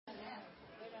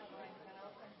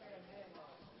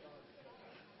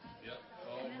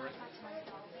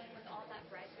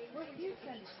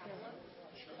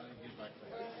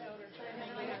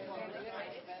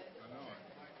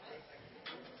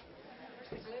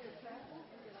I have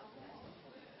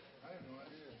no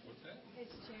idea. What's that?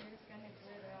 His chair's gonna have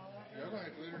glitter all over. Y'all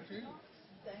got glitter too?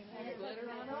 Have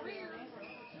glitter on over here.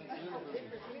 That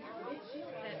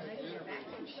lady back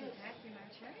there, she vacuumed my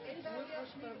chair.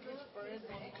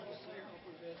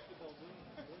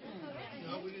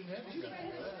 No, we didn't have any.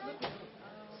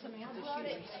 Samantha brought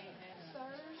it.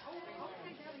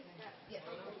 Yes.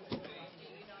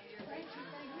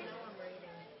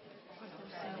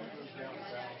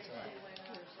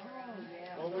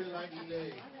 What we like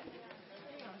today?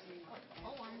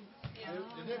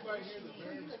 Did everybody hear the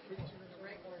parents preaching?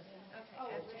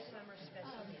 After summer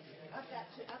special. I've got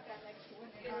next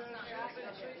one.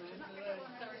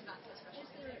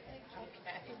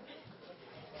 Okay.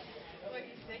 What are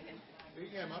you singing? You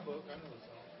can have my book. I know the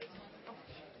song.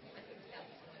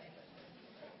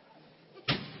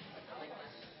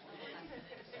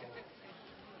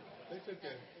 They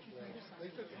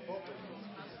took the pulpit.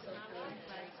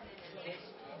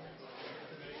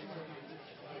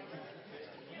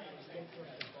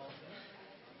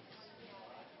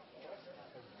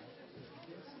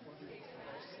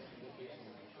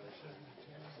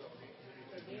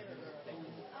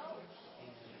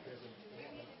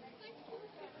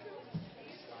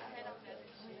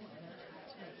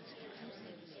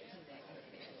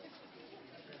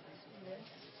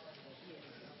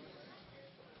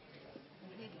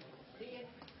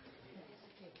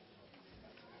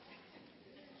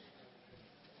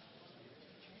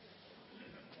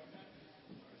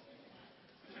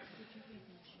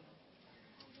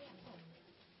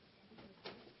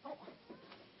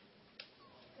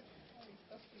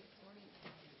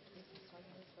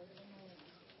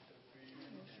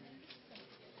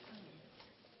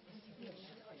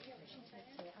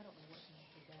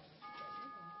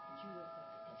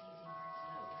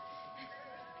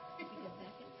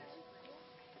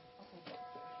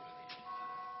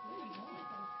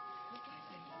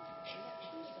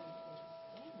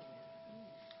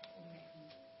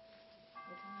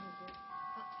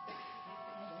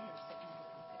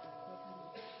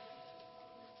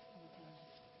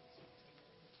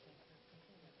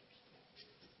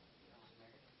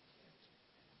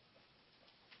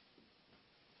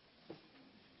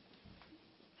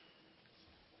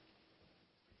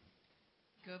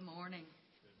 Good morning.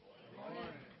 Good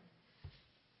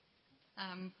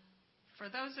morning. For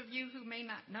those of you who may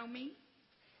not know me,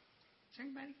 is there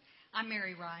anybody? I'm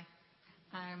Mary Rye.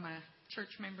 I'm a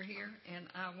church member here, and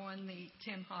I won the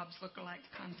Tim Hobbs Lookalike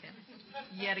Contest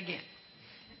yet again.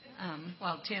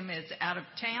 While Tim is out of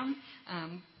town,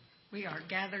 we are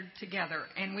gathered together,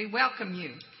 and we welcome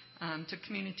you to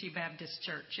Community Baptist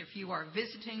Church. If you are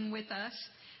visiting with us,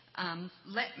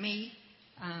 let me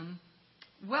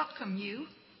welcome you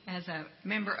as a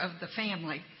member of the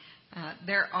family.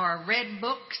 There are red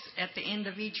books at the end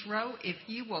of each row. If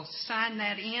you will sign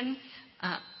that in.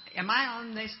 Am I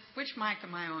on this? Which mic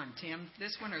am I on, Tim?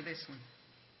 This one or this one?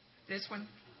 This one?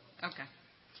 Okay.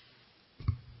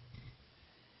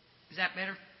 Is that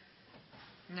better?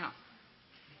 No.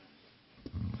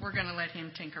 We're going to let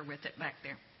him tinker with it back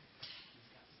there.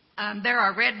 There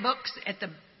are red books at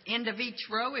the end of each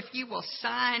row. If you will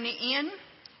sign in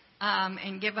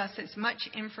and give us as much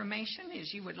information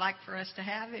as you would like for us to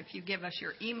have. If you give us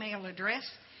your email address,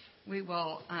 we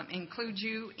will include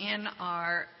you in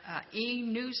our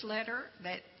e-newsletter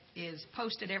that is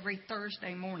posted every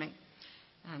Thursday morning.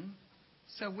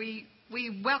 So we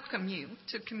welcome you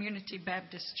to Community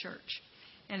Baptist Church.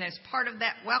 And as part of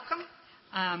that welcome,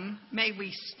 may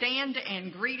we stand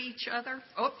and greet each other.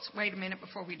 Oops, wait a minute.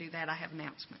 Before we do that, I have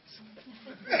announcements.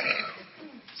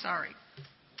 Sorry.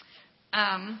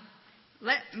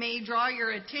 Let me draw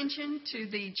your attention to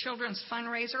the children's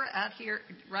fundraiser out here,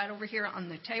 right over here on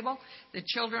the table. The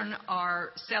children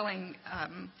are selling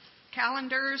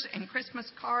calendars and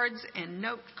Christmas cards and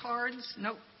notepads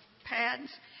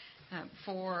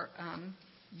for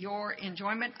your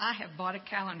enjoyment. I have bought a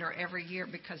calendar every year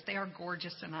because they are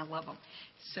gorgeous and I love them.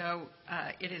 So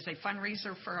it is a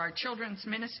fundraiser for our children's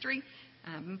ministry.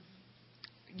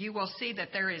 You will see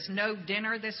that there is no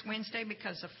dinner this Wednesday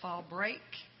because of fall break.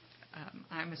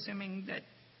 I'm assuming that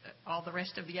all the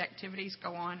rest of the activities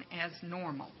go on as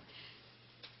normal.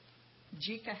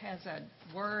 Jika has a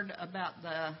word about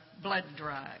the blood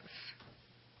drive.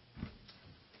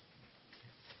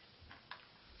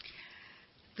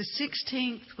 The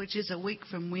 16th, which is a week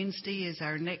from Wednesday, is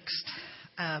our next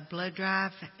blood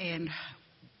drive. And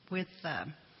with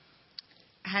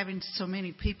having so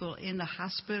many people in the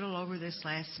hospital over this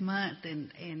last month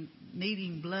and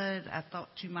needing blood, I thought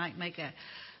you might make a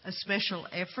special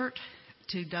effort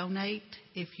to donate,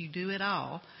 if you do at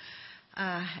all,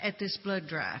 at this blood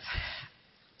drive.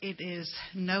 it is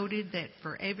noted that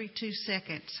for every 2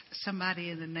 seconds, somebody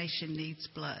in the nation needs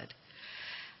blood.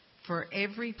 For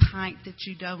every pint that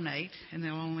you donate, and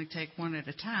they'll only take one at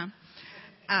a time,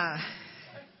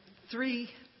 3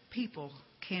 people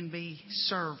can be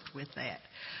served with that.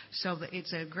 So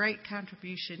it's a great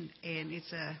contribution, and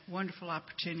it's a wonderful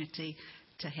opportunity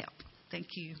to help.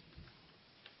 Thank you.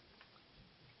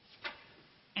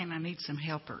 And I need some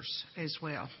helpers as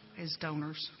well as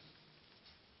donors.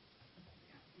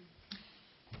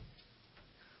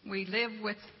 We live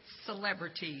with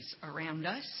celebrities around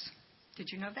us.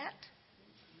 Did you know that?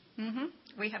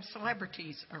 We have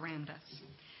celebrities around us.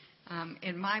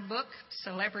 In my book,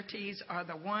 celebrities are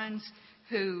the ones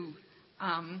who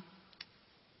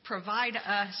provide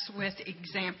us with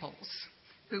examples,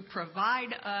 who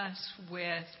provide us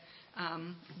with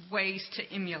ways to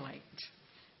emulate.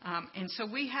 And so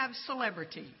we have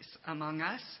celebrities among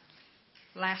us.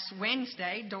 Last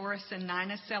Wednesday, Doris and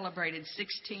Nina celebrated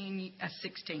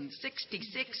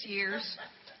 66 years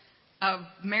of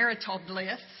marital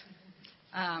bliss.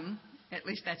 At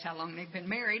least that's how long they've been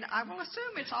married. I will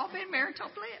assume it's all been marital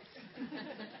bliss.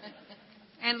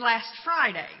 And last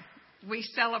Friday, we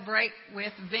celebrate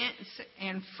with Vince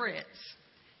and Fritz,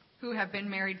 who have been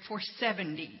married for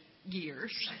 70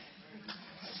 years.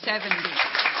 70 years.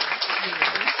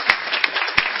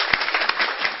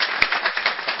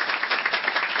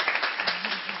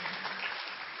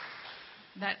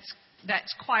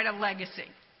 That's quite a legacy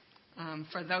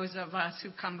for those of us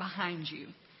who come behind you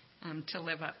to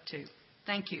live up to.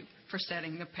 Thank you for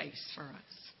setting the pace for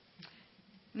us.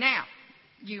 Now,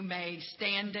 you may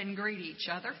stand and greet each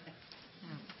other.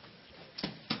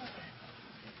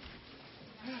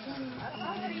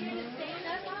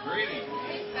 Greetings.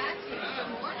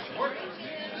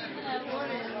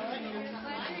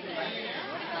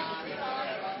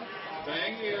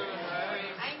 Thank you.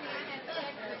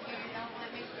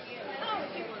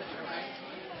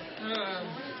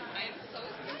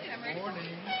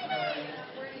 Morning.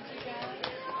 Where did you go?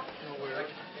 Nowhere.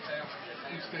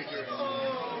 You stay here.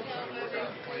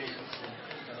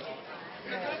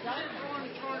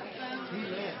 He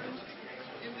left.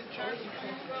 In the church.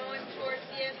 Going towards,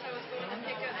 yes, I was going to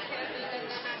pick up Kevin, and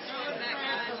then I saw that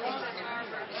guy who was at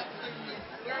Harvard.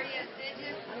 Where, yes, did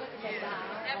you?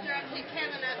 Yeah. After I picked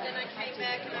Kevin up, then I came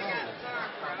back and I got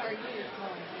Barbara.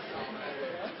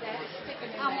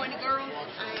 I'm one girl.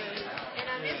 And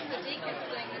I missed the deacon's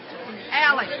thing this morning.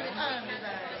 Allie.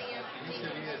 He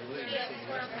said he had to leave.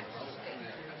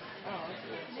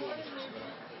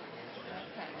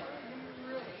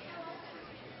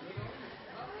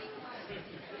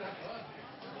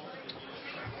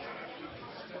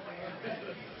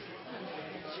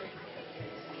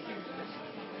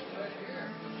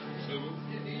 So,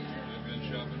 have you been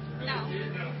shopping for No. help?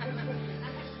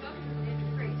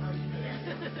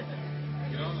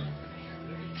 Get on it.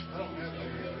 I don't have to.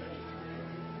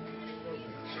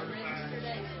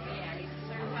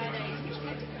 Certified agent.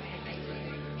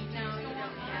 No, you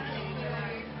don't have to.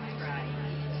 Right.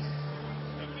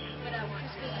 But I want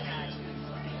to guide you. You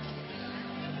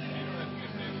don't have to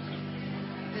give me a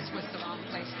number. This was the wrong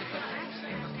place to put that.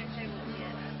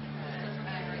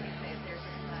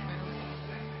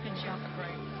 Can shop at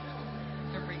Ray.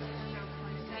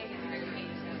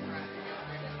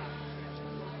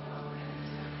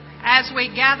 As we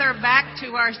gather back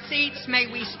to our seats, may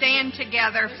we stand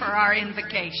together for our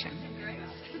invocation.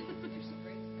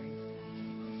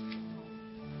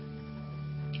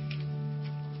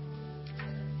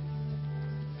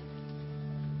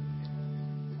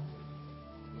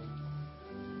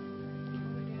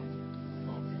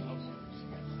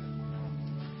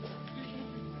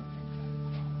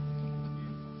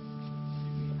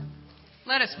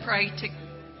 Let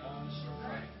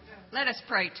us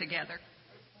pray together.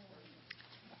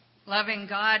 Loving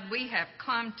God, we have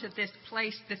come to this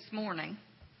place this morning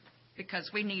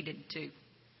because we needed to.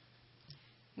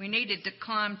 We needed to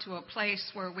come to a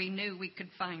place where we knew we could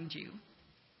find you.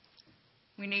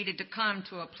 We needed to come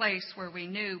to a place where we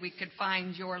knew we could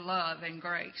find your love and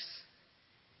grace.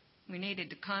 We needed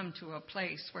to come to a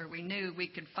place where we knew we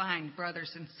could find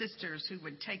brothers and sisters who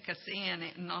would take us in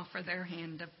and offer their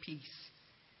hand of peace.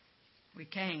 We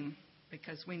came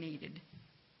because we needed.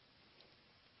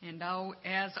 And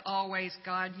as always,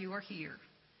 God, you are here.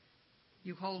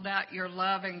 You hold out your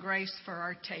love and grace for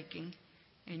our taking,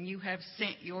 and you have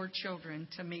sent your children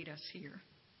to meet us here.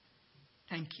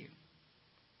 Thank you.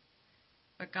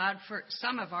 But God, for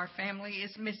some of our family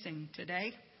is missing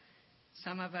today.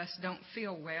 Some of us don't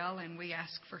feel well, and we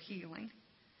ask for healing.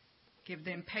 Give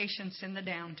them patience in the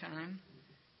downtime,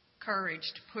 courage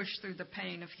to push through the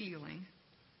pain of healing.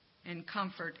 and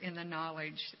comfort in the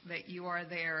knowledge that you are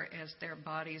there as their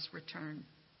bodies return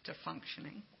to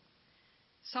functioning.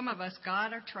 Some of us,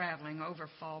 God, are traveling over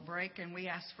fall break, and we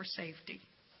ask for safety.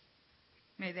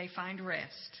 May they find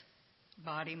rest,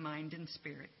 body, mind, and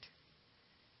spirit.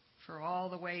 For all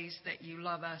the ways that you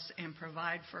love us and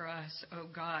provide for us, oh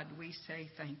God, we say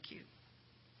thank you.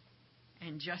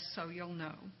 And just so you'll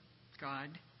know, God,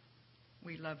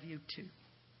 we love you too.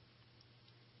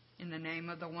 In the name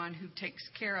of the one who takes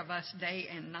care of us day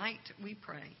and night, we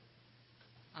pray.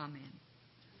 Amen.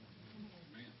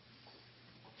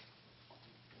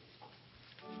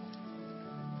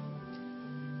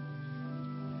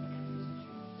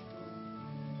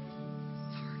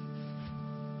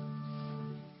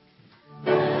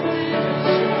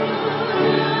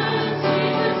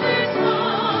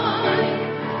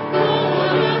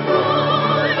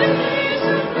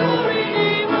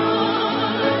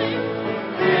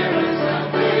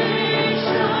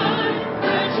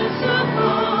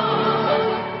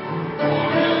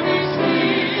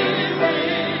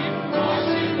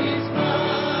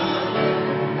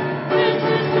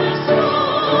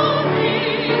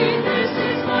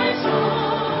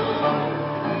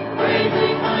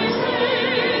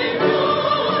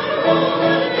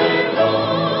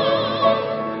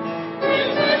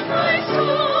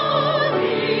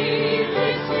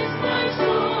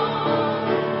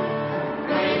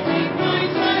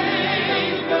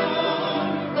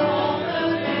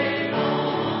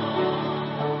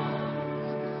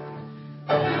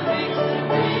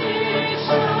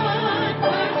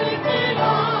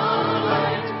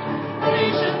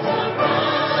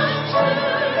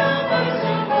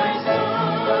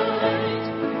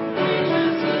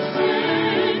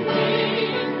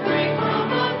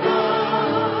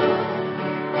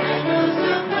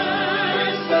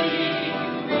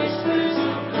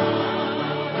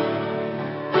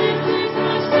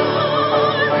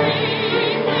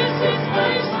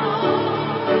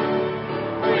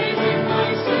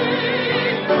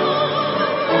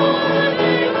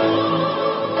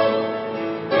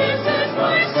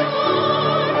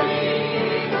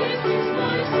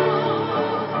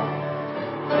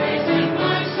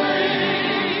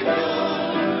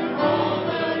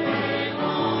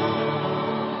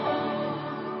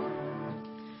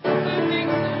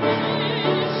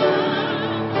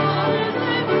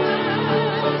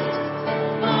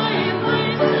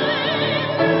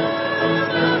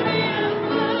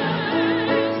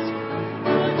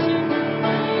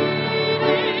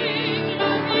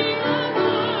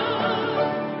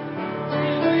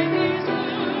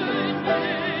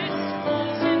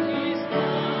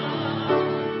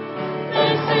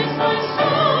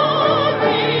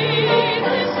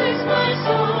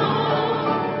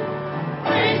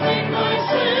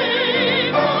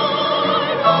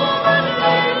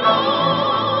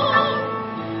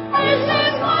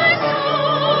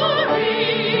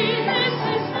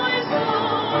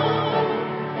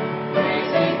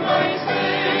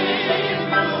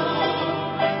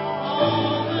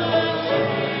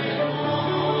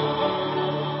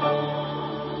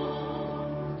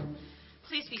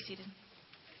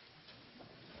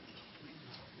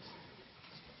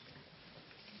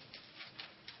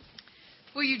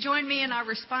 Will you join me in our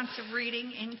responsive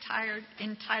reading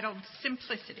entitled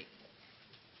Simplicity?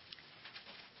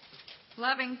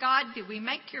 Loving God, do we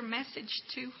make your message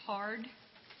too hard?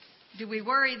 Do we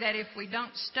worry that if we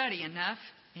don't study enough,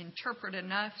 interpret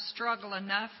enough, struggle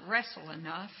enough, wrestle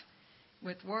enough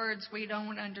with words we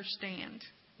don't understand,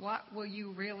 what will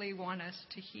you really want us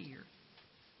to hear?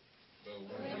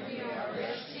 When we are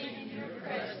resting in your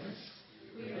presence,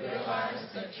 we realize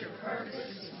that your purpose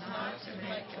is not to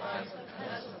make life a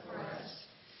puzzle for us.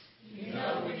 You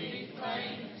know we need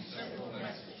plain and simple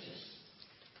messages.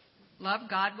 Love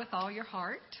God with all your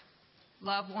heart.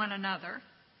 Love one another.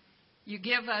 You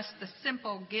give us the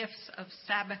simple gifts of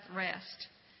Sabbath rest,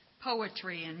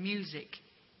 poetry and music,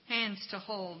 hands to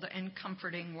hold and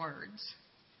comforting words.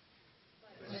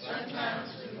 But sometimes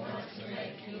we want to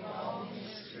make you all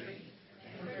mystery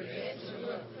and forget to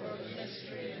look for the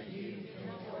mystery of you in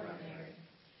the ordinary.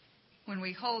 When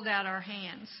we hold out our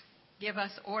hands, give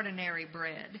us ordinary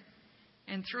bread,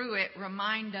 and through it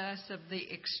remind us of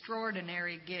the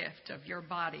extraordinary gift of your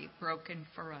body broken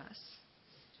for us.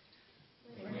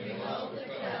 When we hold the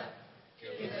cup,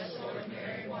 give us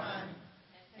ordinary wine,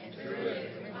 and through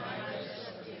it remind us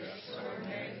of the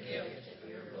extraordinary gift of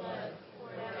your blood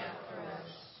poured out for us.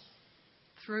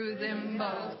 Through them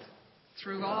both,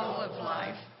 through all of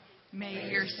life, may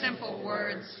your simple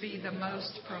words be the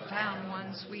most profound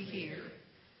ones we hear.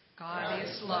 God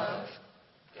is love.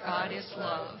 God is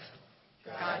love.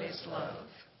 God is love.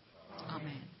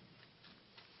 Amen.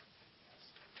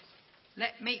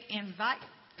 let me invite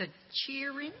the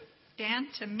cheering down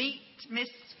to meet Miss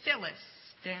Phyllis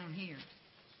down here.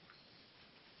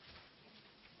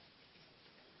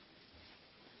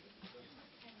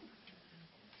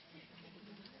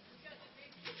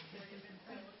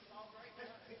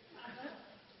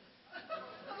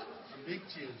 Big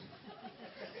cheers.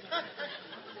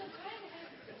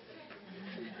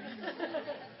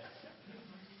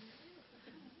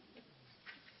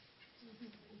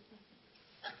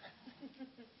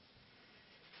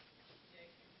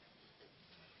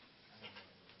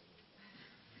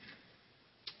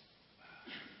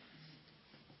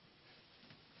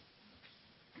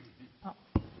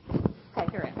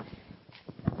 Okay, here it is.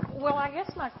 Well, I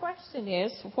guess my question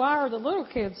is, why are the little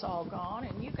kids all gone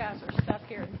and you guys are stuck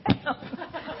here in town?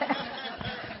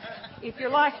 If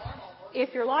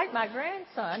you're like my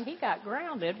grandson, he got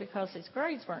grounded because his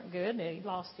grades weren't good and he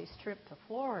lost his trip to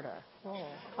Florida. Oh,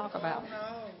 talk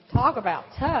about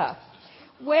tough.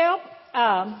 Well,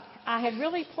 I had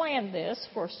really planned this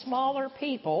for smaller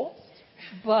people,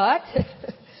 but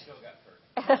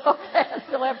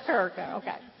still have Kirk.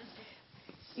 Okay.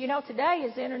 You know, today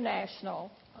is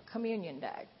International Communion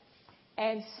Day.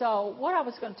 And so what I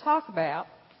was going to talk about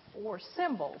were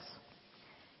symbols.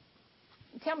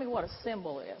 Tell me what a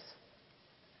symbol is.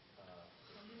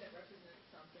 Something that represents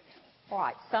something else. All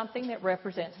right, something that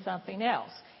represents something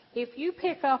else. If you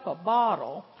pick up a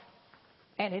bottle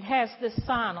and it has this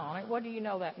sign on it, what do you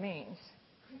know that means?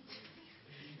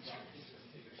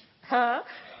 Huh?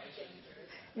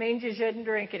 Means you shouldn't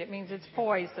drink it. It means it's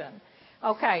poison.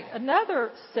 Okay,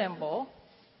 another symbol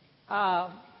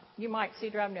you might see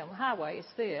driving down the highway is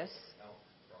this.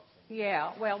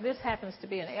 Yeah, well, this happens to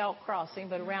be an elk crossing,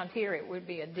 but around here it would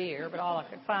be a deer, but all I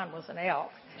could find was an elk.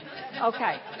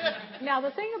 Okay, now the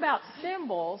thing about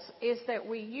symbols is that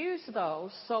we use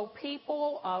those so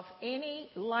people of any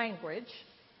language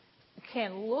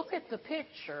can look at the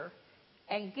picture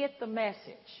and get the message.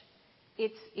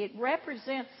 It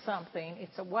represents something.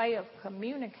 It's a way of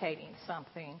communicating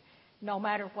something, no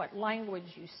matter what language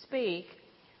you speak,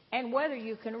 and whether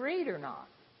you can read or not.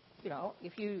 You know,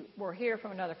 if you were here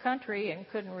from another country and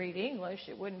couldn't read English,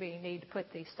 it wouldn't be a need to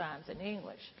put these signs in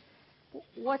English.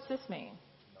 What's this mean?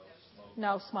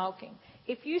 No smoking.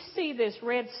 If you see this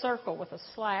red circle with a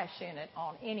slash in it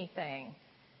on anything,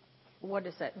 what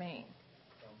does that mean?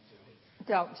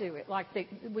 Don't do it. Like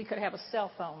we could have a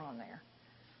cell phone on there.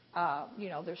 You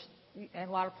know, there's in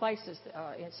a lot of places,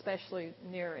 especially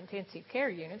near intensive care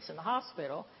units in the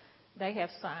hospital, they have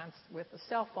signs with a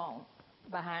cell phone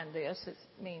behind this. It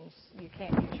means you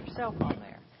can't use your cell phone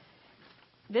there.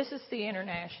 This is the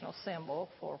international symbol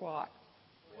for what?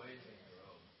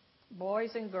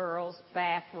 Boys and girls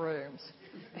bathrooms.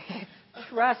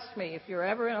 Trust me, if you're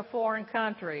ever in a foreign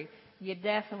country, you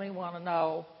definitely want to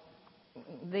know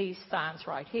these signs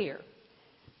right here.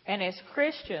 And as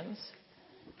Christians,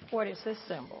 what is this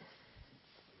symbol?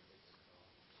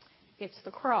 It's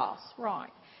the cross, right.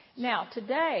 Now,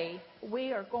 today,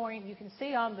 we are going, you can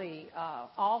see on the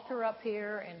altar up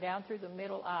here and down through the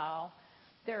middle aisle,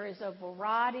 there is a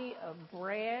variety of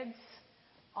breads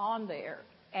on there.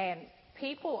 And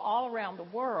people all around the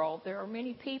world, there are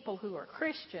many people who are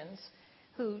Christians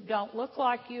who don't look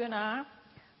like you and I.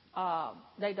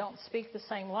 They don't speak the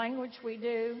same language we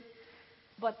do.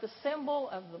 But the symbol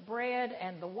of the bread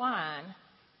and the wine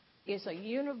is a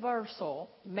universal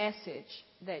message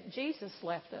that Jesus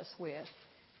left us with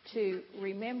to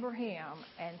remember Him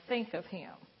and think of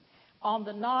Him. On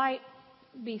the night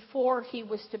before He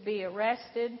was to be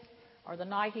arrested, or the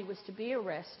night He was to be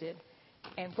arrested,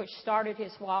 and which started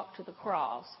His walk to the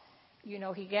cross, you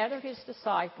know, He gathered His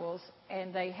disciples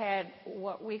and they had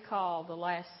what we call the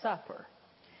Last Supper.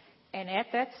 And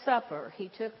at that supper, He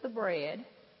took the bread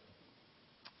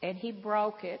and He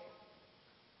broke it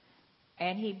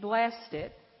and He blessed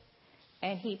it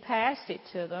and He passed it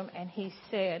to them and He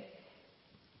said,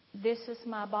 "This is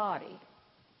my body,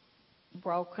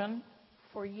 broken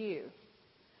for you."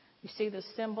 You see the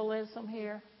symbolism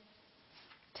here?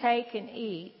 Take and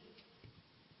eat,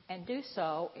 and do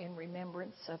so in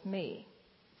remembrance of me.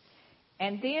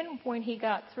 And then when He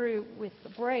got through with the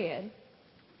bread,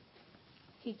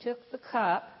 He took the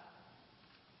cup,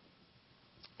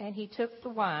 and He took the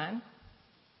wine,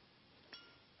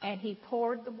 and He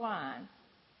poured the wine.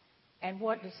 And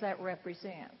what does that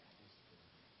represent?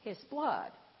 His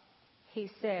blood. He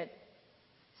said,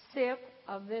 "Sip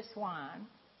of this wine.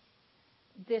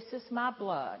 This is my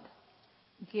blood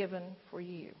given for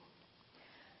you."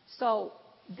 So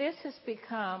this has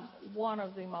become one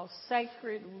of the most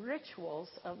sacred rituals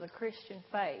of the Christian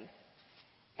faith.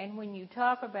 And when you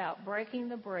talk about breaking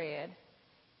the bread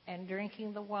and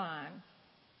drinking the wine,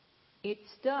 it's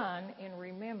done in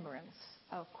remembrance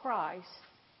of Christ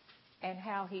and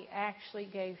how he actually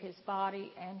gave his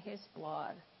body and his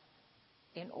blood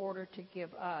in order to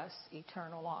give us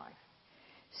eternal life.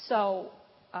 So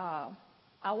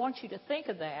I want you to think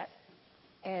of that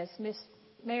as Miss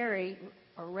Mary,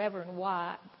 or Reverend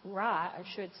Rye, I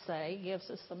should say, gives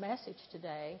us the message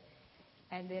today,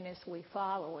 and then as we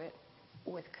follow it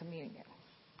with communion.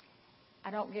 I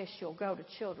don't guess you'll go to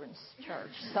children's church,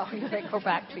 so you may go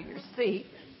back to your seat.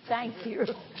 Thank you.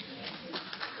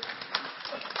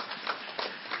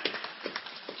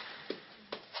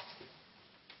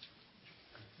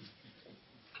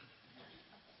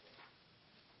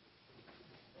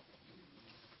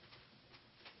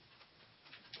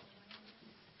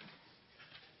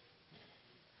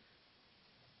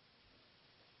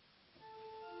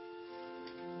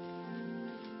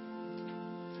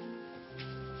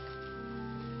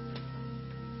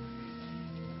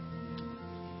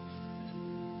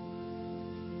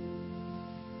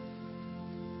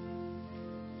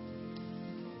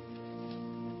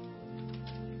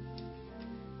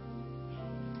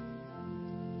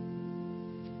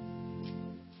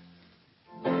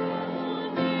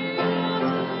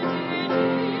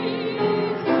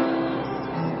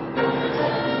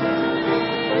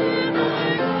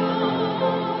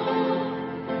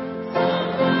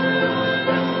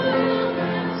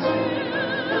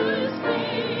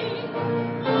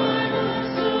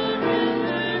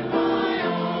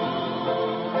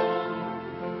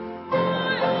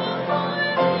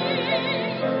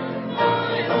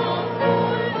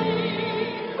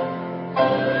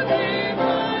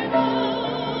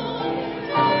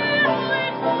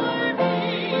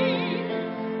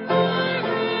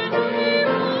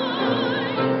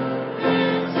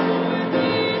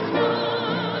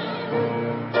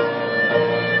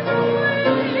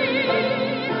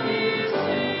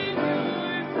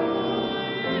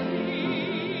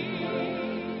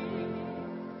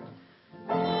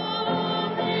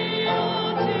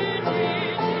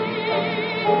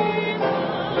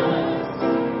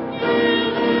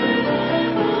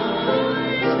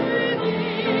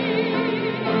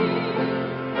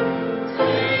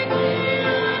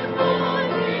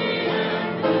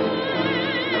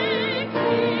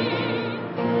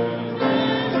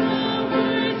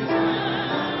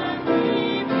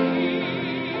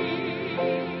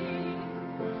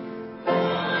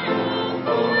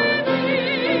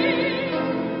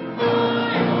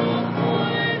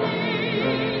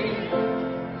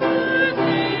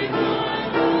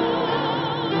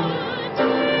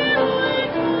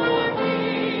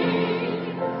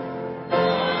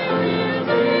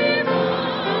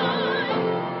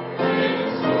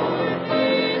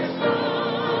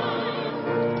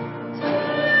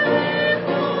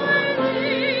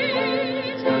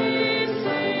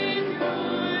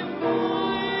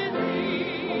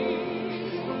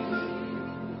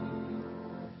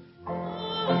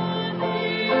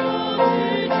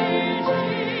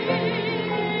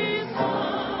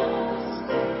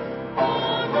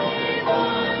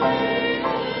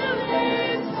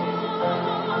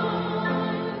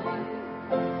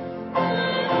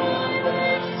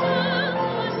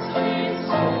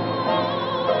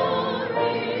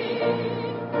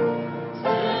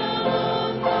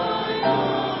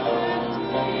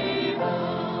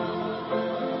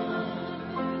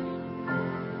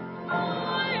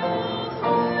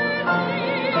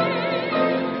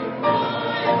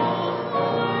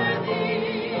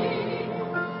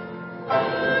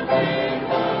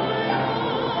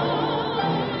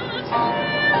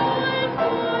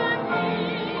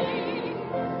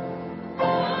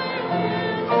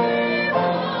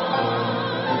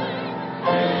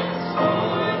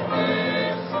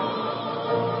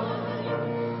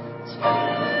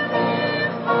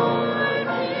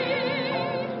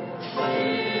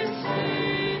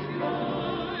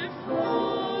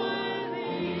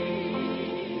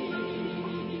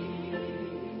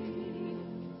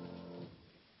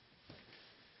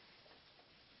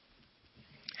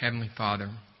 Heavenly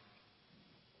Father,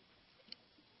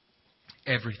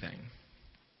 everything,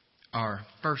 our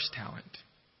first talent,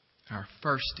 our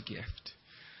first gift,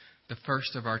 the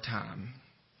first of our time,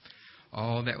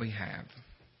 all that we have,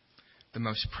 the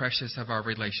most precious of our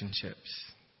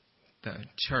relationships, the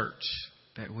church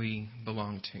that we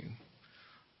belong to,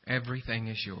 everything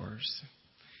is yours.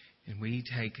 And we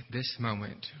take this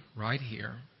moment right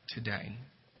here today,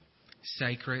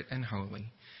 sacred and holy,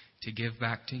 to give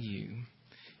back to you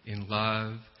in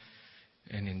love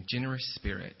and in generous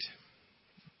spirit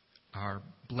our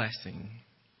blessing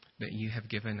that you have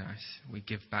given us. We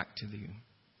give back to you.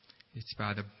 It's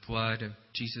by the blood of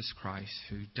Jesus Christ,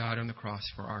 who died on the cross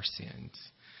for our sins,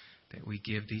 that we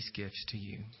give these gifts to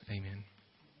you. Amen.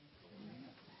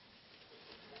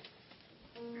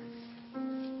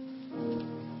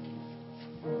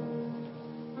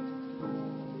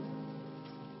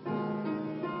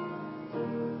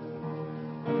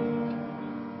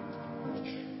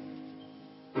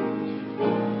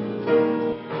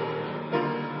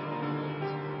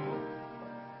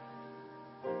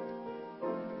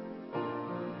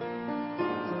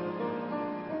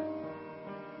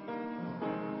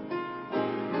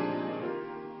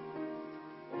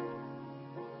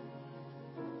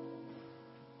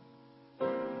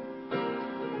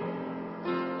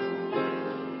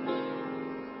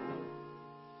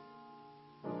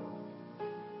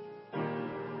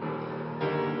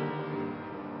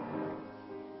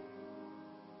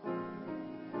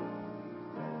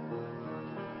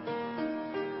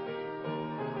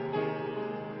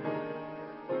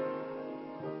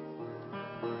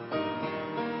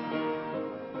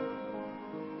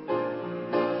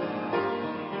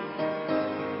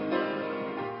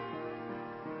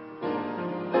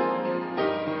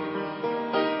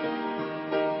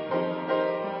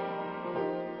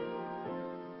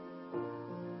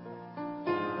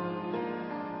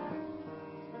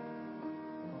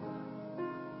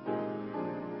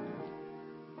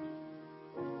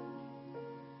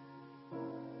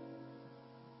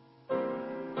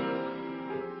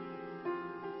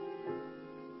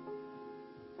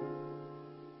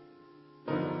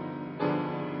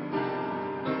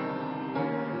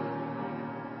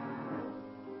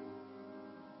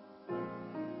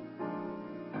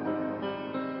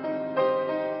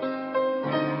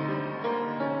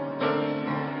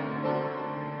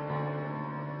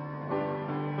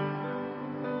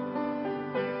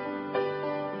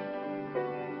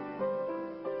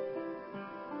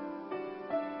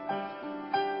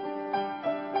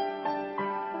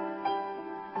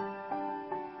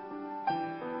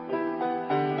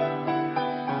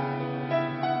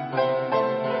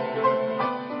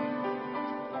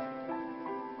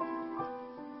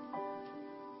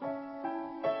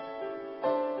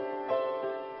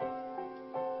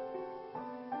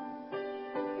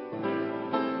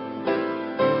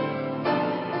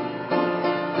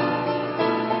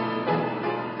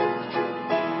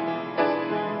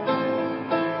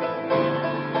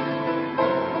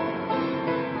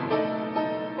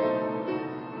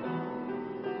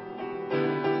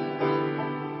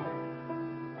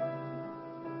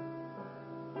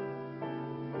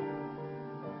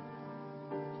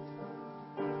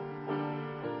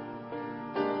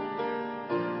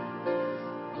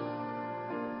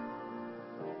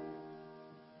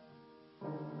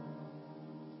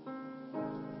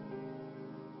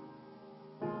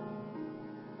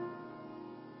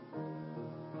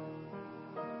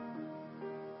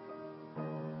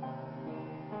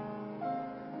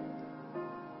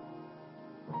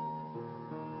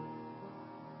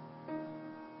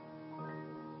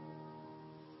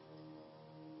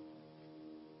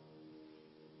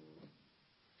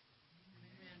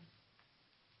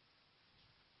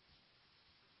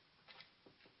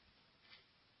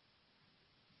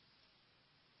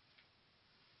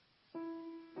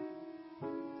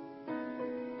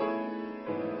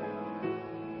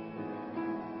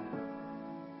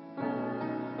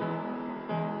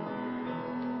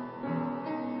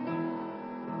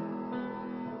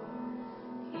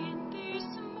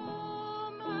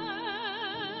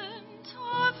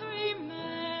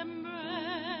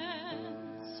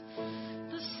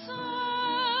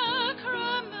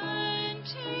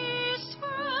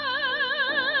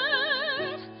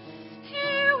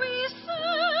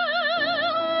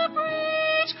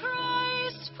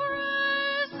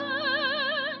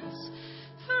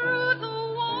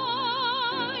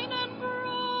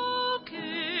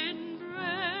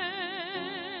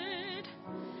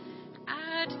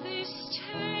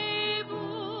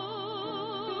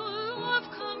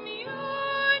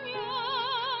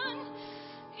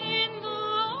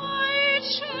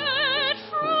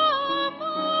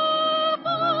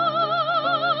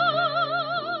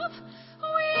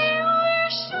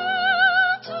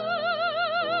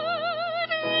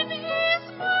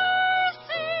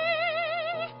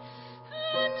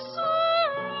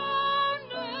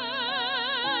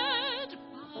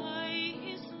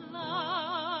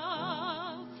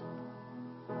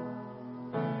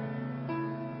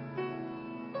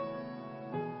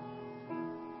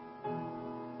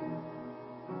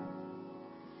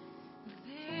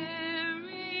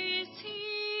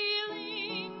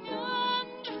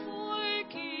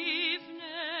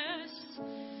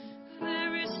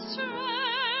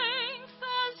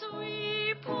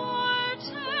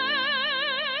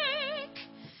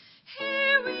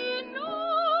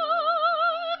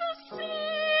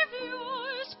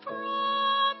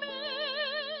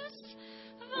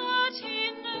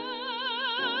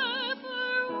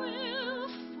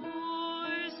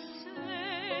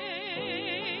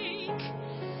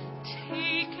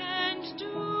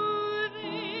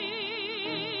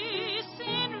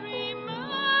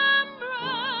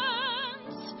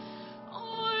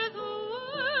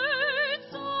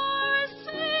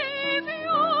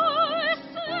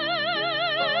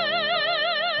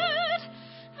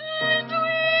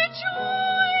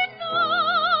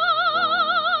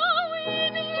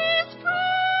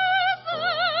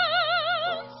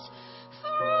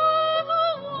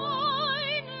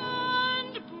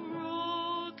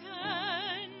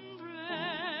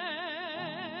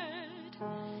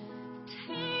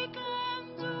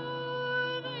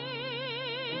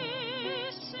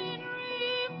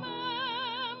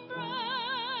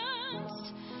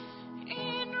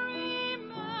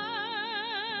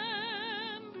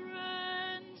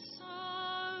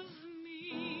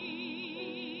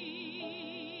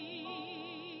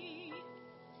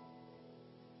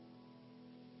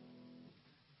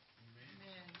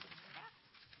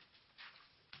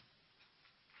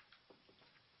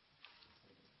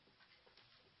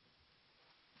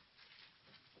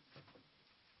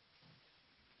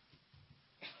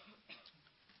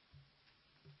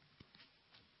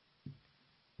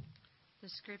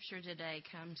 scripture today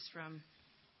comes from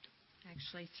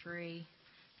actually 3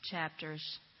 chapters.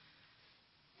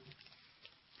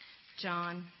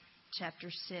 John chapter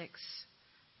 6,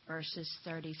 verses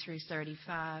 30 through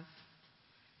 35.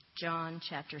 John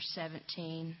chapter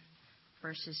 17,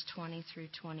 verses 20 through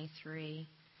 23.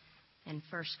 And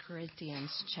 1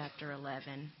 Corinthians chapter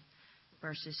 11,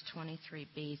 verses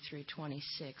 23b through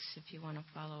 26, if you want to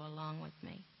follow along with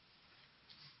me.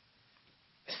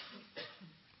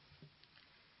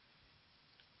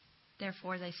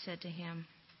 Therefore they said to him,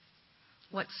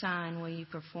 "What sign will you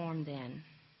perform then,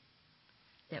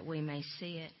 that we may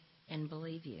see it and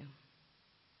believe you?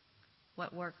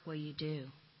 What work will you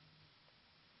do?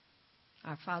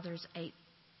 Our fathers ate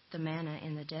the manna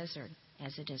in the desert,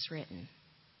 as it is written.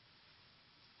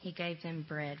 He gave them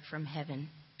bread from heaven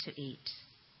to eat."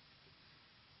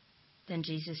 Then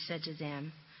Jesus said to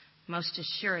them, "Most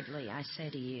assuredly I say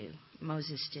to you,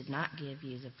 Moses did not give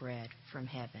you the bread from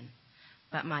heaven,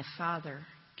 but my Father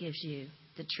gives you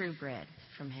the true bread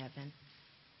from heaven.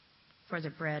 For the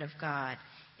bread of God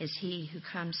is he who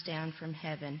comes down from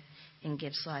heaven and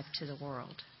gives life to the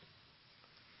world."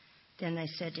 Then they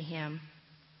said to him,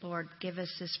 "Lord, give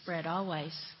us this bread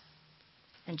always."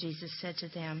 And Jesus said to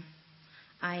them,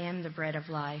 "I am the bread of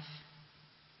life.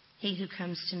 He who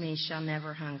comes to me shall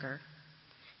never hunger,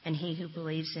 and he who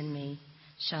believes in me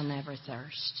shall never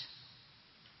thirst."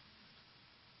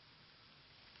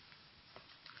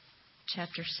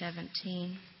 Chapter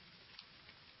 17,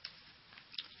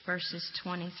 verses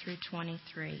 20 through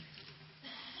 23.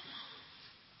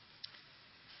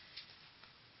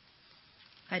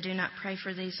 I do not pray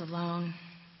for these alone,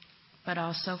 but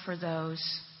also for those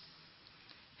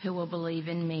who will believe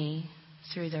in me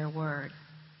through their word,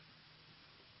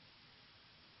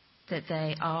 that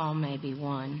they all may be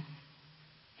one,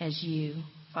 as you,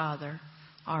 Father,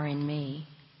 are in me,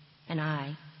 and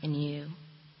I in you,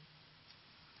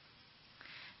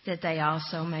 that they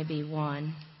also may be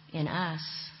one in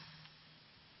us,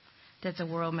 that the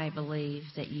world may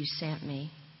believe that you sent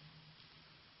me.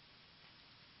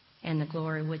 And the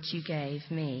glory which you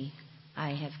gave me,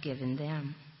 I have given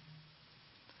them,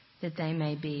 that they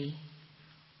may be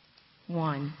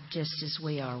one just as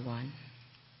we are one.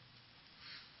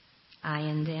 I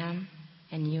in them,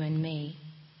 and you in me,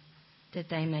 that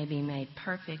they may be made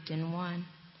perfect in one,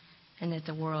 and that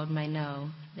the world may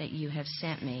know that you have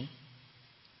sent me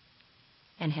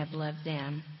and have loved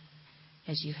them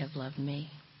as you have loved me.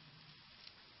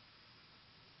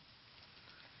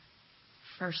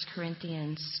 1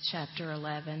 Corinthians chapter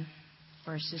 11,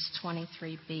 verses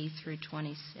 23b through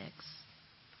 26.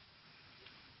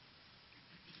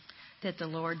 That the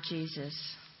Lord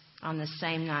Jesus, on the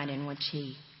same night in which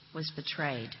he was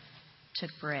betrayed,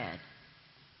 took bread.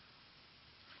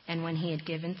 And when he had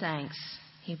given thanks,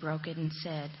 he broke it and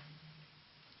said,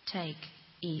 "Take,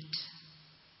 eat.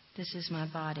 This is my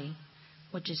body,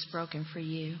 which is broken for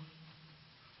you.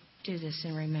 Do this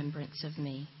in remembrance of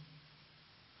me."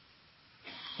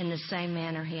 In the same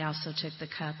manner, he also took the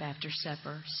cup after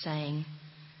supper, saying,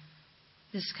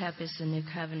 "This cup is the new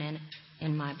covenant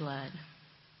in my blood.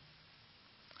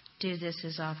 Do this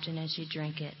as often as you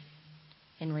drink it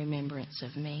in remembrance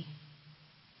of me.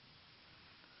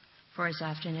 For as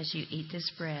often as you eat this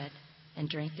bread and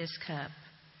drink this cup,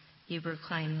 you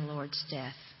proclaim the Lord's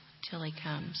death till he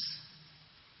comes."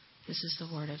 This is the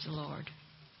word of the Lord.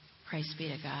 Praise be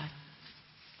to God.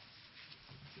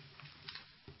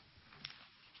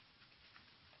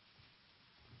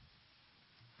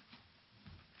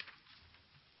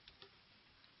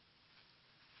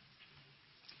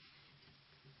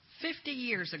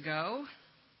 Years ago,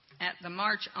 at the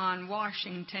March on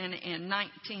Washington in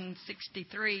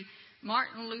 1963,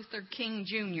 Martin Luther King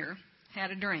Jr.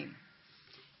 had a dream.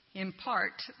 In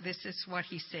part, this is what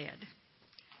he said: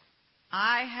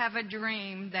 "I have a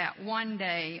dream that one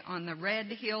day on the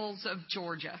red hills of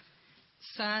Georgia,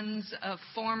 sons of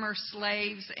former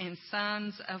slaves and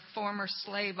sons of former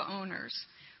slave owners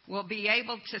will be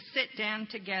able to sit down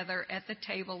together at the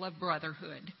table of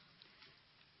brotherhood.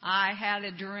 I had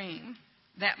a dream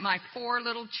that my 4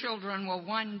 little children will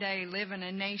one day live in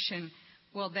a nation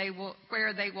where they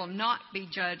will not be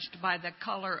judged by the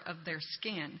color of their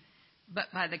skin,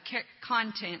 but by the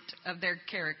content of their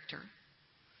character.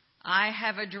 I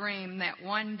have a dream that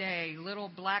one day little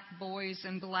black boys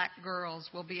and black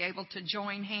girls will be able to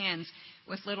join hands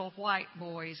with little white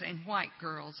boys and white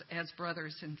girls as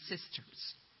brothers and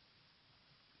sisters."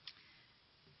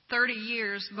 30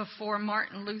 years before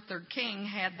Martin Luther King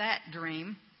had that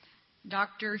dream,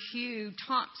 Dr. Hugh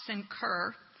Thompson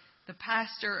Kerr, the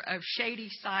pastor of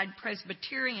Shadyside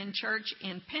Presbyterian Church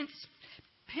in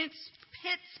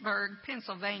Pittsburgh,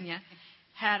 Pennsylvania,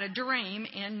 had a dream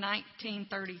in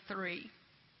 1933.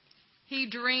 He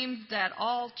dreamed that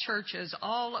all churches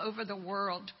all over the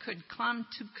world could come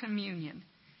to communion,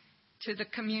 to the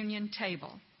communion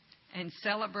table, and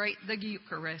celebrate the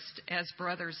Eucharist as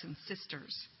brothers and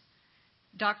sisters.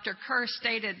 Dr. Kerr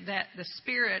stated that the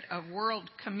spirit of world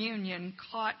communion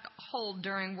caught hold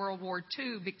during World War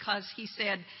II because he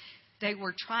said they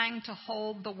were trying to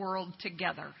hold the world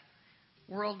together.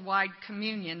 Worldwide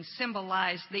communion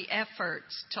symbolized the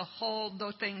efforts to hold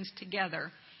those things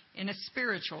together in a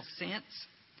spiritual sense.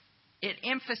 It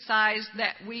emphasized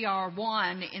that we are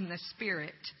one in the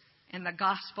Spirit and the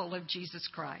gospel of Jesus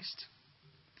Christ.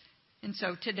 And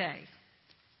so today,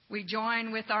 we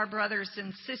join with our brothers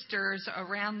and sisters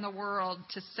around the world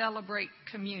to celebrate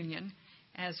communion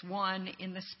as one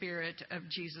in the Spirit of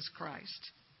Jesus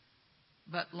Christ.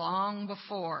 But long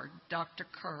before Dr.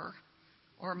 Kerr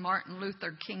or Martin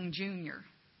Luther King Jr.,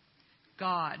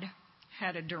 God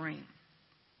had a dream.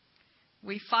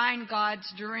 We find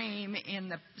God's dream in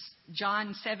the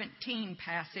John 17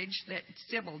 passage that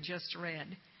Sybil just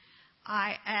read.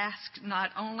 I ask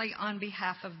not only on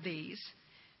behalf of these,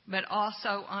 but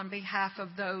also on behalf of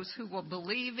those who will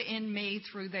believe in me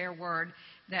through their word,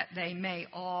 that they may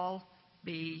all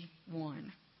be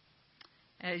one.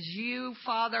 As you,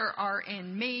 Father, are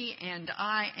in me and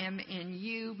I am in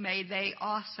you, may they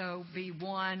also be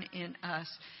one in us,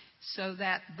 so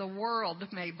that the world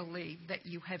may believe that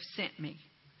you have sent me.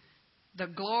 The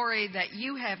glory that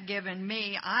you have given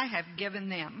me, I have given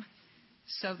them,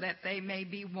 so that they may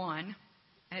be one,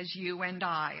 as you and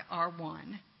I are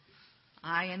one.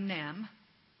 I and them,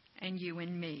 and you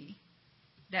and me,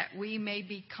 that we may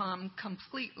become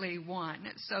completely one,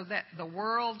 so that the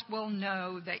world will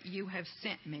know that you have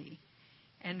sent me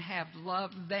and have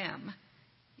loved them,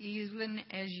 even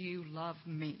as you love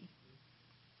me.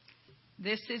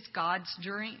 This is God's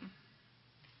dream,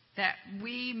 that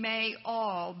we may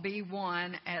all be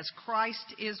one as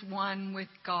Christ is one with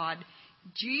God.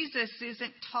 Jesus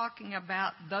isn't talking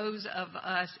about those of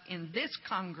us in this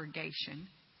congregation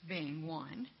being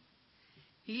one.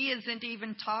 He isn't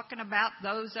even talking about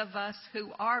those of us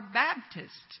who are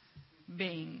Baptist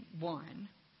being one.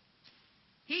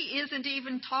 He isn't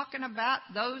even talking about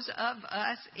those of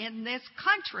us in this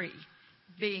country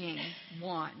being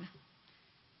one.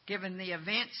 Given the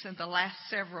events of the last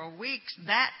several weeks,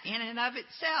 that in and of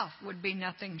itself would be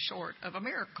nothing short of a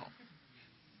miracle.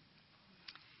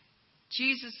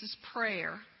 Jesus'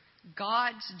 prayer,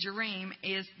 God's dream,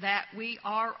 is that we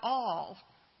are all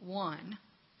one.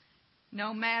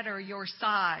 No matter your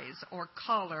size or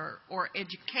color or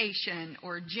education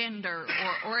or gender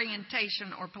or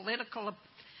orientation or political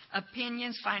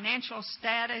opinions, financial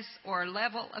status or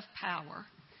level of power.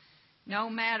 No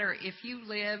matter if you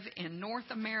live in North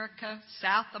America,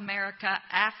 South America,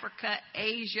 Africa,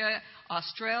 Asia,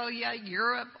 Australia,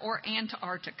 Europe, or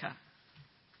Antarctica.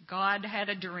 God had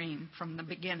a dream from the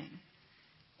beginning.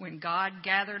 When God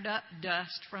gathered up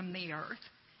dust from the earth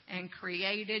and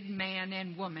created man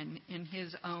and woman in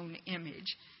his own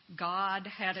image, God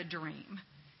had a dream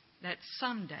that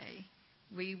someday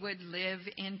we would live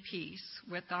in peace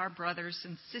with our brothers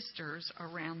and sisters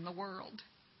around the world.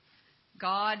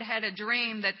 God had a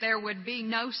dream that there would be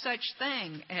no such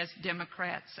thing as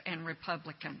Democrats and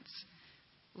Republicans,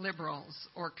 liberals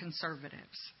or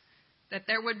conservatives. That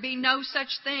there would be no such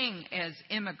thing as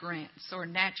immigrants or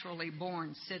naturally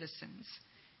born citizens.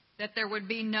 That there would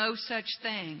be no such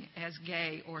thing as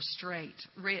gay or straight,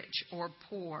 rich or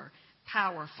poor,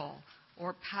 powerful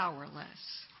or powerless.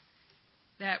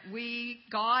 That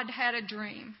God had a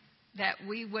dream that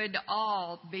we would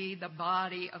all be the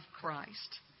body of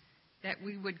Christ. That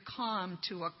we would come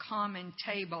to a common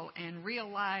table and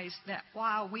realize that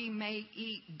while we may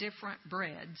eat different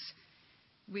breads,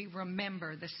 we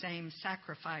remember the same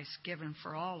sacrifice given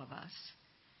for all of us.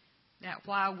 That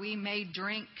while we may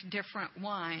drink different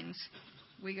wines,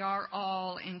 we are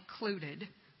all included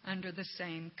under the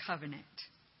same covenant.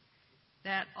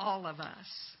 That all of us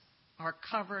are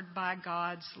covered by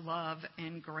God's love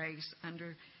and grace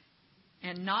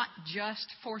and not just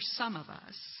for some of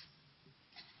us.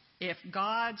 If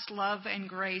God's love and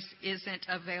grace isn't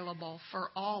available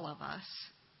for all of us,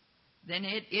 then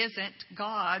it isn't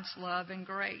God's love and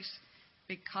grace,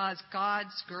 because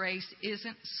God's grace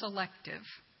isn't selective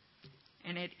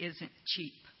and it isn't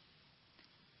cheap.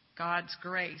 God's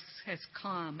grace has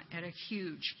come at a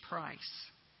huge price.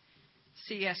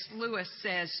 C.S. Lewis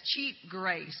says cheap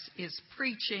grace is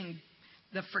preaching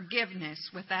the forgiveness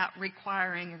without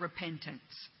requiring repentance,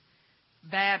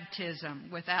 baptism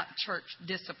without church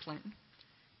discipline,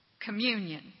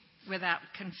 communion without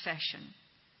confession,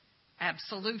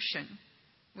 absolution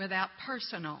without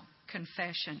personal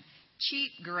confession.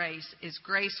 Cheap grace is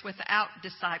grace without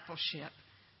discipleship,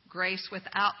 grace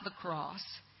without the cross,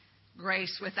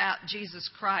 grace without Jesus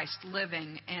Christ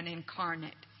living and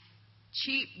incarnate.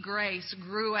 Cheap grace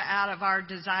grew out of our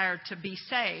desire to be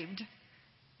saved,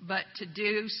 but to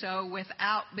do so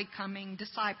without becoming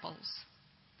disciples.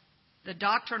 The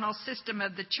doctrinal system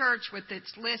of the church, with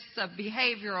its lists of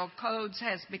behavioral codes,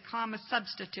 has become a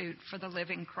substitute for the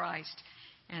living Christ,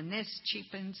 and this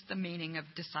cheapens the meaning of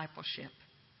discipleship.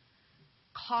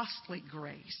 Costly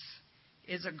grace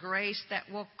is a grace that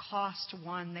will cost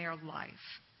one their life.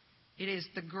 It is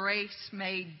the grace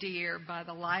made dear by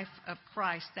the life of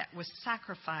Christ that was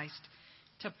sacrificed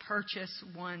to purchase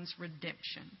one's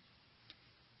redemption.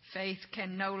 Faith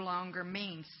can no longer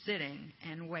mean sitting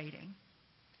and waiting,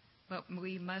 but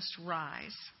we must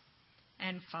rise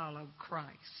and follow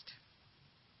Christ.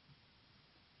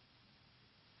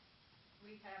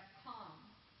 We have come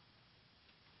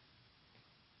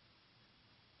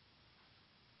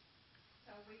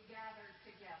so we gather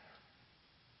together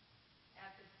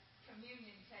at the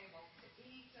communion table to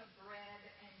eat of bread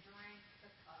and drink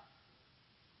the cup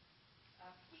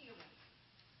of healing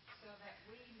so that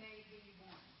we may be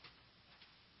one.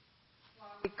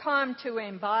 While we come to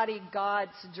embody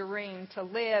God's dream to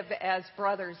live as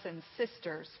brothers and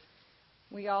sisters,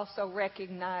 we also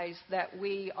recognize that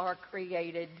we are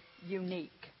created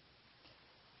unique.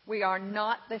 We are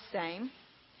not the same.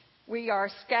 We are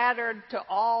scattered to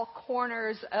all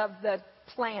corners of the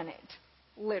planet,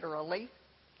 literally.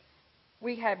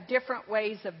 We have different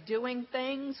ways of doing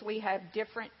things. We have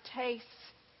different tastes.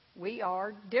 We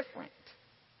are different.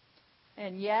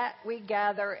 And yet we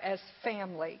gather as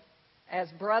family, as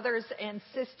brothers and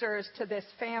sisters to this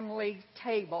family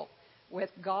table with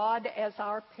God as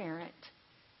our parent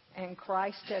and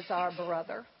Christ as our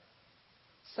brother.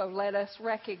 So let us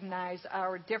recognize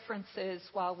our differences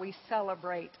while we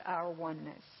celebrate our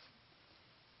oneness.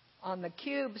 On the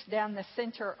cubes down the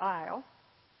center aisle,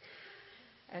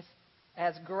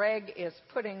 as Greg is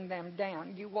putting them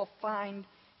down, you will find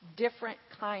different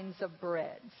kinds of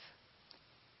breads.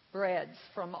 Breads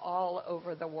from all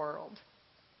over the world.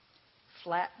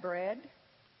 Flat bread,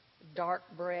 dark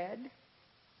bread,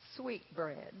 sweet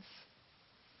breads.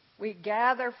 We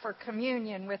gather for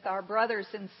communion with our brothers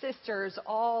and sisters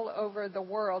all over the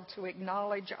world to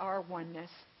acknowledge our oneness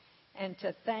and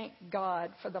to thank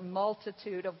God for the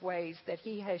multitude of ways that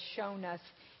He has shown us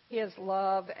His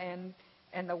love and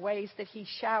the ways that He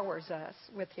showers us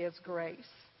with His grace.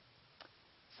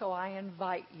 So I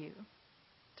invite you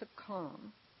to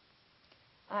come.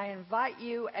 I invite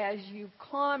you as you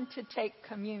come to take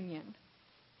communion,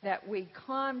 that we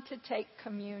come to take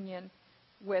communion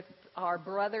with our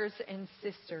brothers and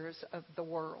sisters of the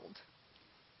world.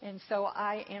 And so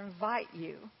I invite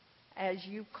you, as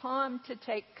you come to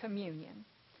take communion,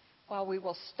 while we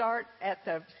will start at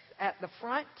the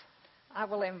front, I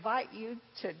will invite you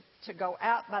to go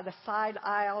out by the side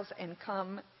aisles and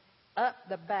come up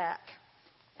the back.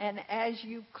 And as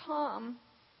you come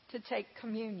to take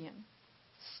communion,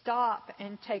 stop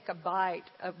and take a bite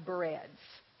of breads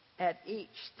at each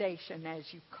station as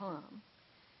you come.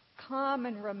 Come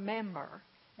and remember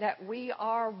that we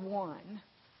are one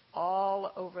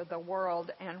all over the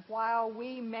world. And while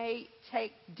we may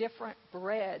take different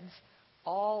breads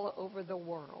all over the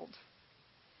world,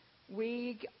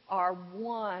 we are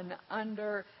one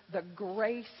under the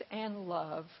grace and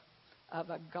love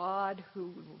of a God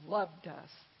who loved us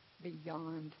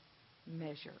beyond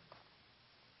measure.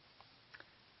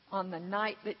 On the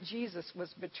night that Jesus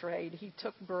was betrayed, He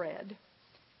took bread,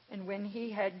 and when He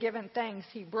had given thanks,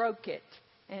 He broke it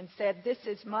and said, "This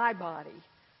is my body,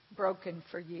 broken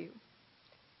for you.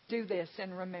 Do this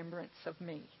in remembrance of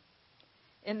me."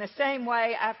 In the same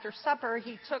way, after supper,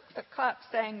 He took the cup,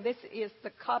 saying, "This is the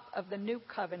cup of the new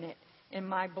covenant in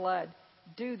my blood.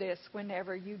 Do this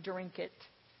whenever you drink it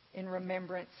in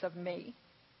remembrance of me.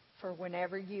 For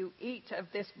whenever you eat of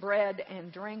this bread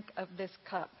and drink of this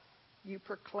cup, you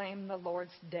proclaim the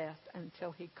Lord's death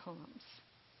until He comes."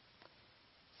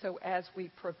 So as we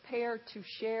prepare to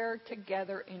share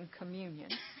together in communion,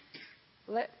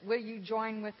 will you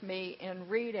join with me in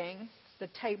reading the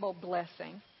table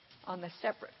blessing on the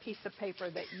separate piece of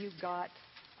paper that you got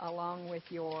along with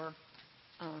your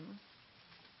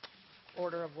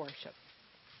order of worship.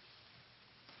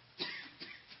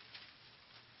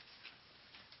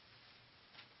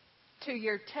 To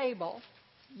your table,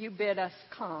 you bid us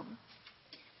come.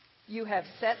 You have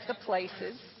set the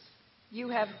places. You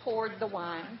have poured the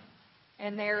wine.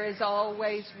 And there is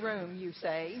always room, you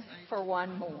say, for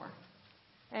one more.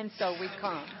 And so we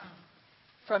come.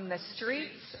 From the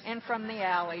streets and from the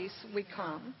alleys we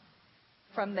come.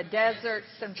 From the deserts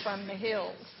and from the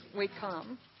hills we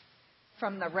come.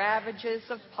 From the ravages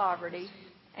of poverty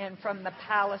and from the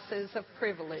palaces of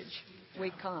privilege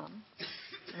we come.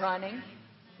 Running,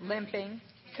 limping,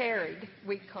 carried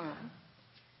we come.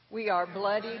 We are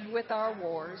bloodied with our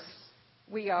wars.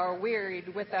 We are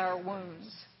wearied with our wounds.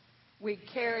 We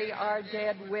carry our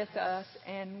dead with us,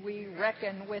 and we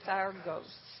reckon with our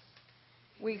ghosts.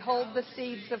 We hold the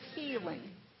seeds of healing.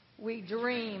 We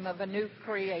dream of a new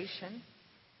creation.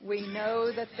 We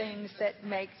know the things that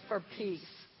make for peace,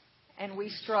 and we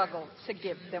struggle to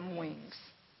give them wings.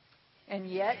 And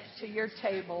yet to your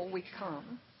table we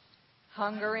come.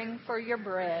 Hungering for your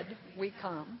bread we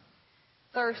come.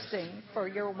 Thirsting for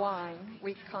your wine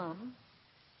we come.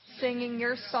 Singing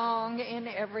your song in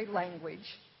every language.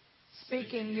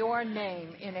 Speaking your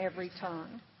name in every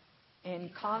tongue.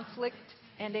 In conflict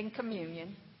and in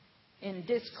communion. In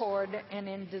discord and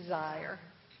in desire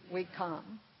we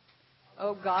come.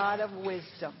 O God of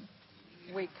wisdom,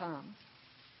 we come.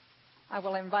 I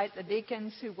will invite the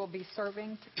deacons who will be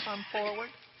serving to come forward.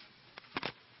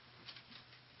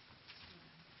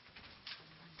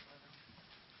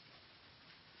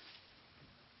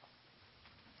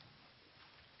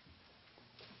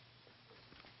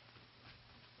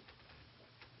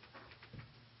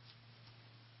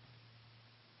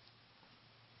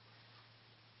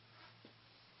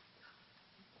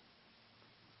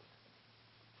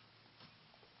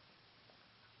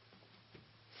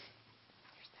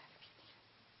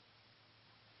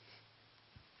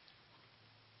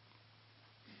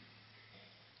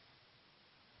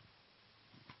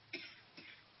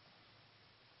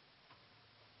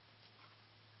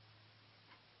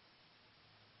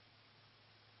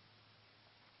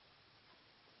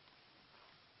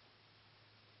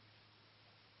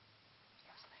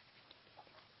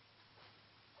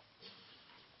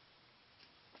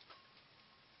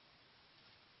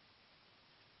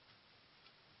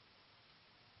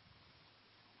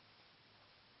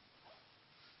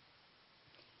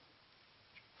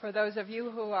 For those of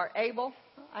you who are able,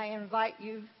 I invite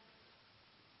you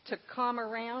to come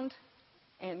around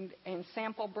and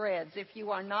sample breads. If you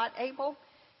are not able,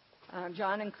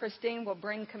 John and Christine will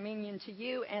bring communion to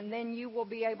you, and then you will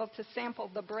be able to sample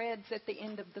the breads at the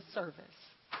end of the service.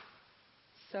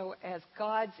 So as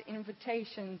God's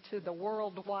invitation to the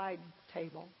worldwide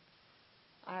table,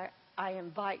 I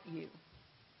invite you,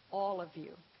 all of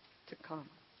you, to come.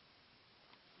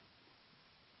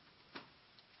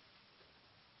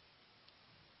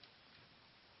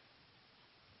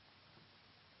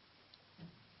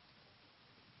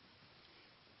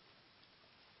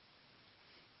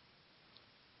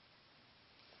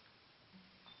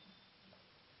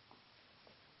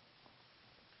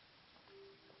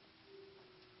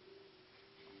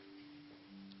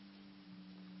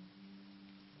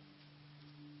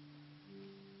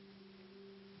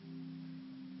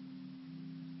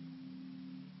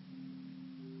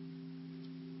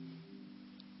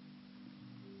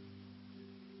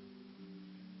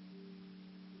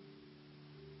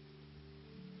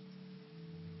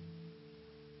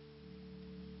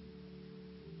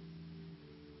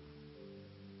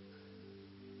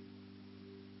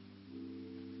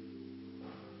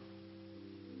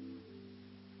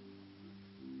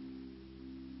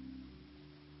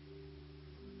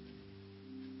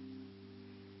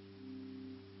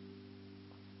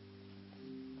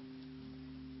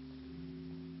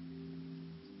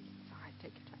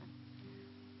 Take your time.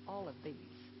 All of these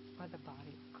are the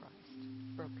body of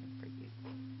Christ broken for you.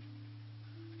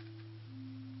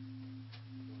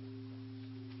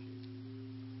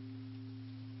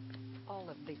 All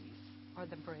of these are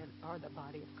the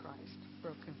body of Christ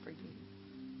broken for you.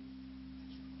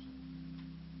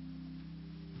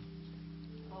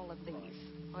 All of these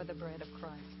are the bread of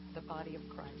Christ, the body of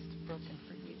Christ broken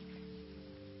for you.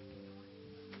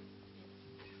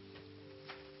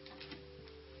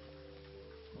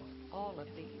 All of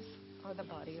these are the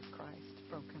body of Christ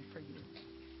broken for you.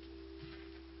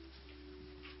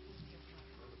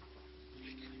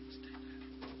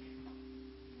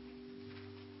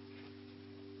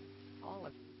 All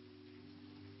of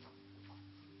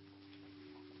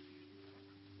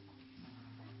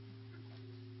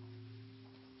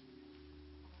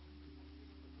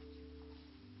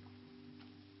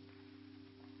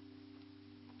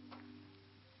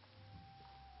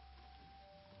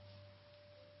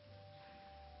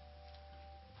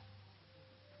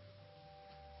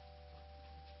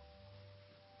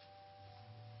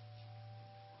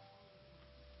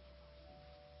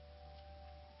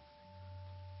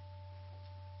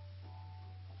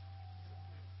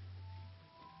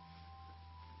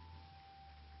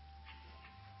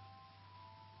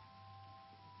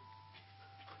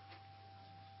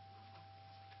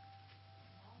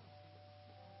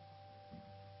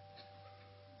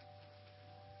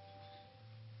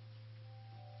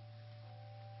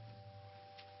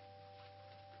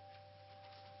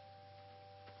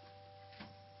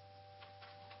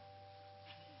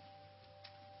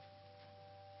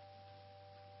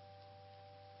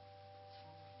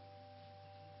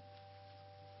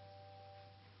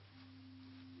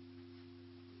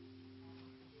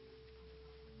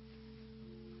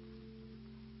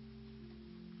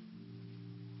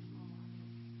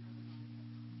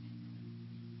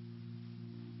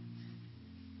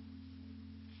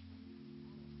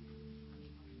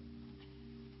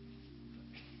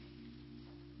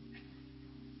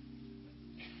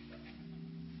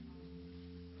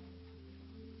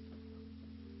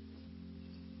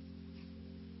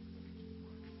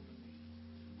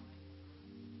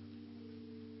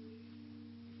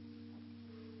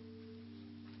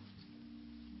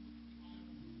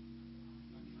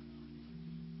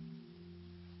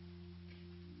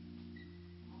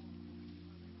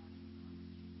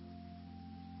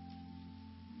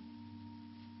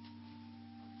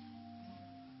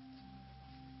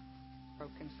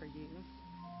broken for you.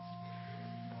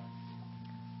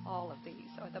 All of these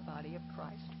are the body of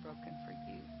Christ broken for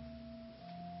you.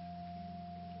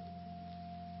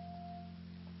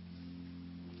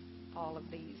 All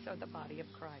of these are the body of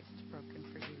Christ broken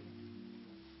for you.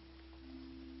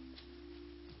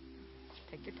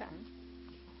 Take your time.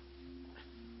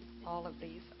 All of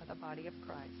these are the body of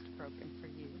Christ broken for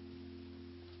you.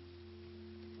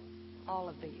 All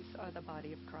of these are the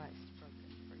body of Christ broken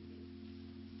for you.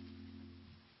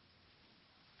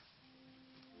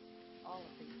 All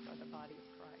of these are the body of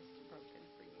Christ broken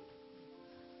for you.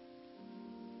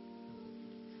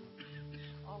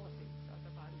 All of these are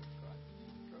the body of Christ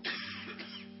broken for you.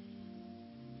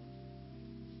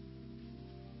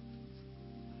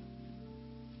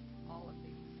 All of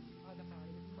these are the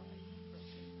body of Christ broken for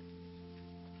you.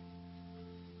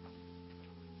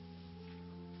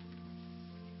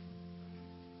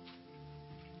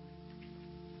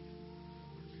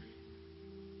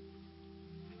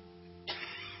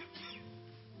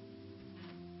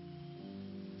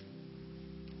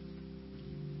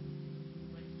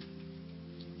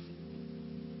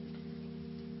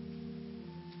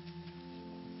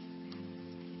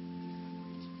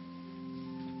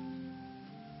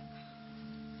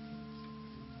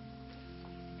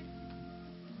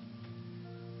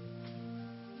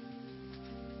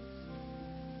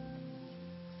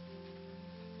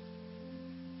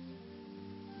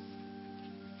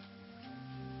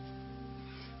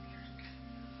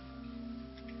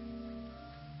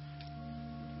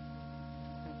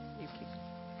 You keep.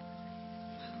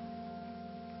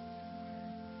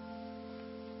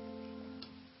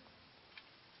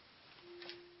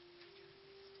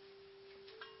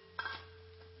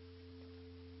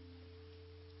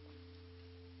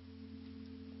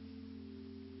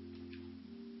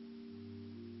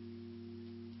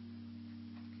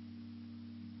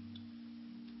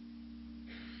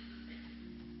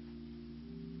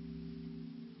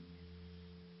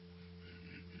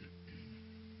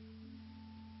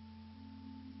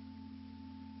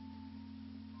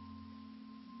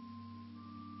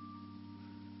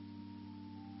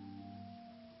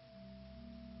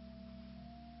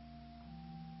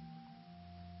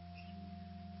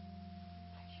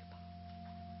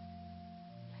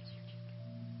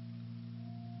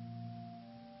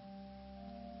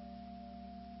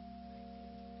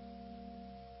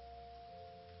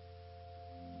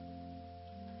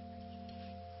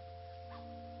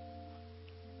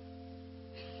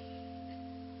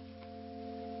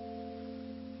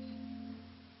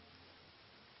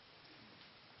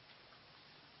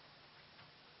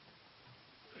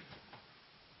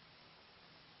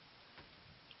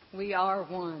 We are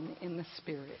one in the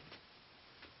Spirit.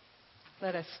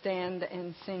 Let us stand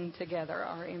and sing together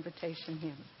our invitation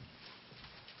hymn.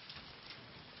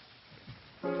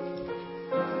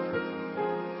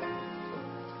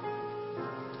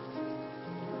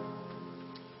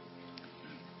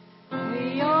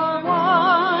 We are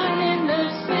one in the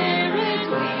Spirit.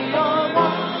 We are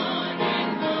one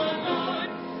in the Lord.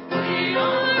 We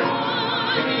are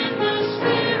one in the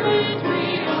Spirit.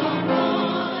 We are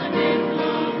one in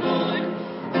the Lord.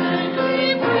 And we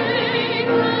pray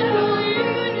that our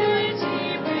unity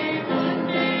may one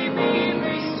day be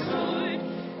restored.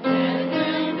 And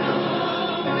then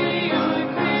know we are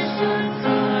Christians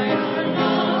by our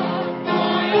love,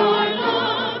 by our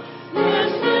love.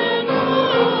 Yes, and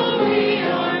know we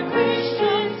are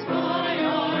Christians by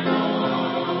our love.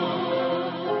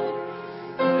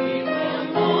 We will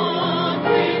walk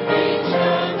with each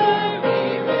other. We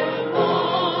will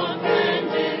walk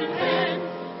hand in hand.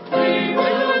 We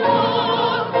will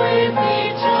walk with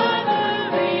each other.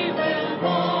 We will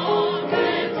walk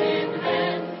hand in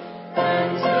hand.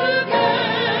 And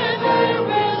together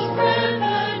we'll spread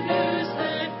the news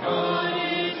that God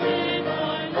is in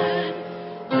our land.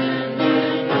 And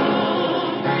then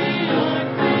know we are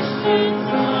Christians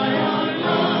by our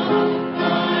love,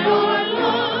 by our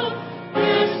love.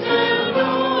 Yes, and know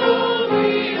we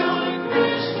are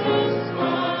Christians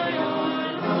by our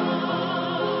love.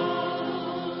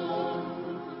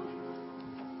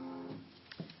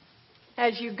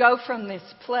 As you go from this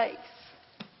place,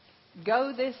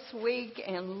 go this week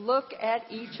and look at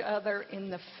each other in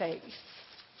the face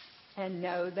and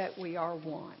know that we are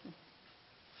one.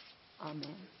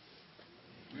 Amen.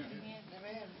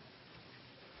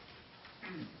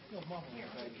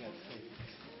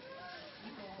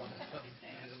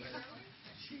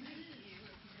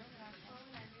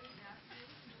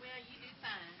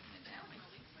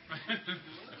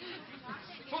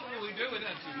 What will we do with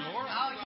that, Nora?